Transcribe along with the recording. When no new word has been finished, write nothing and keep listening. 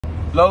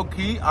Low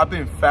key, I've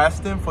been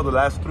fasting for the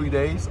last 3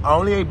 days. I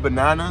only ate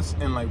bananas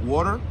and like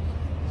water.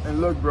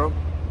 And look, bro,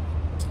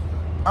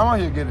 I'm out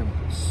here getting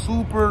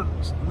super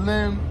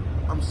slim.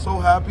 I'm so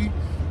happy.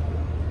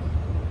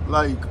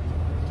 Like,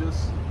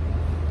 just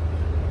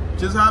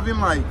having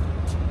like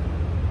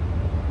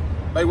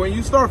when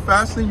you start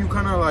fasting, you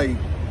kind of like,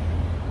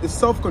 it's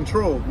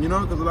self-control, you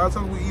know, because a lot of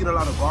times we eat a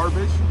lot of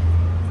garbage.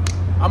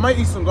 I might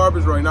eat some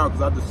garbage right now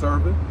because I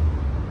deserve it.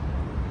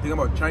 Thinking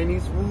about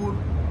Chinese food,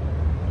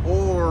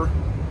 or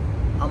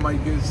I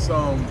might get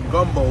some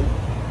gumbo.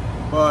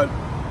 But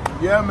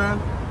yeah, man,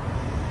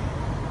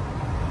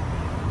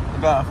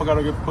 I forgot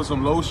to put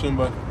some lotion.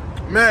 But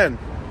man,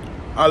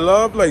 I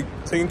love like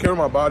taking care of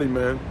my body,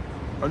 man.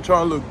 I'm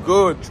trying to look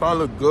good, I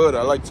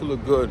like to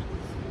look good.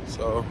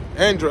 So,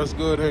 and dress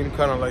good, and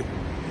kind of like,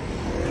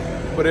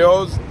 but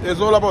it's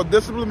all about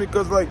discipline,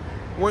 because like,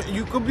 when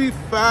you could be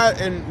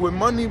fat and with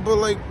money, but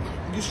like,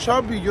 you're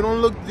chubby, you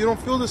don't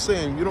feel the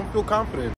same, you don't feel confident.